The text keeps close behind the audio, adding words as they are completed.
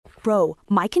Bro,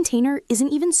 my container isn't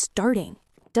even starting.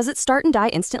 Does it start and die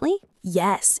instantly?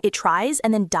 Yes, it tries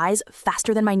and then dies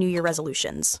faster than my New Year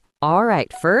resolutions. All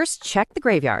right, first check the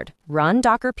graveyard. Run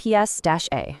docker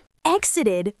ps-a.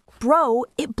 Exited? Bro,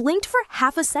 it blinked for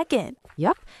half a second.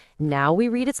 Yep, now we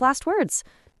read its last words.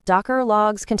 Docker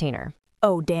logs container.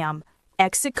 Oh, damn.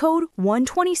 Exit code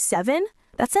 127?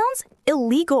 That sounds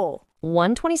illegal.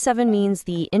 127 means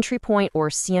the entry point or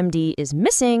CMD is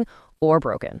missing or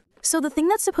broken. So the thing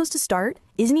that's supposed to start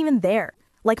isn't even there.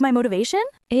 Like my motivation?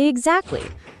 Exactly.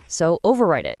 So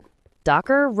overwrite it.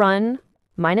 Docker run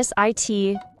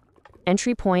 -it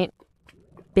entry point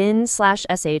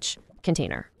bin/sh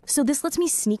container. So this lets me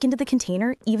sneak into the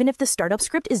container even if the startup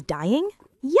script is dying?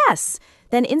 Yes.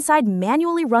 Then inside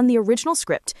manually run the original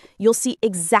script. You'll see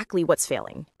exactly what's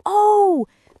failing. Oh,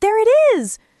 there it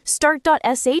is.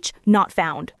 Start.sh not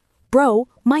found. Bro,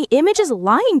 my image is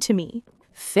lying to me.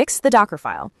 Fix the Docker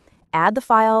file. Add the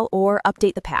file or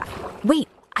update the path. Wait,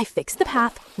 I fixed the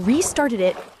path, restarted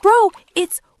it. Bro,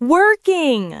 it's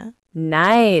working.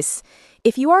 Nice.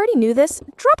 If you already knew this,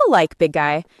 drop a like, big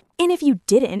guy. And if you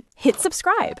didn't, hit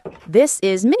subscribe. This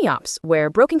is MiniOps, where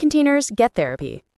broken containers get therapy.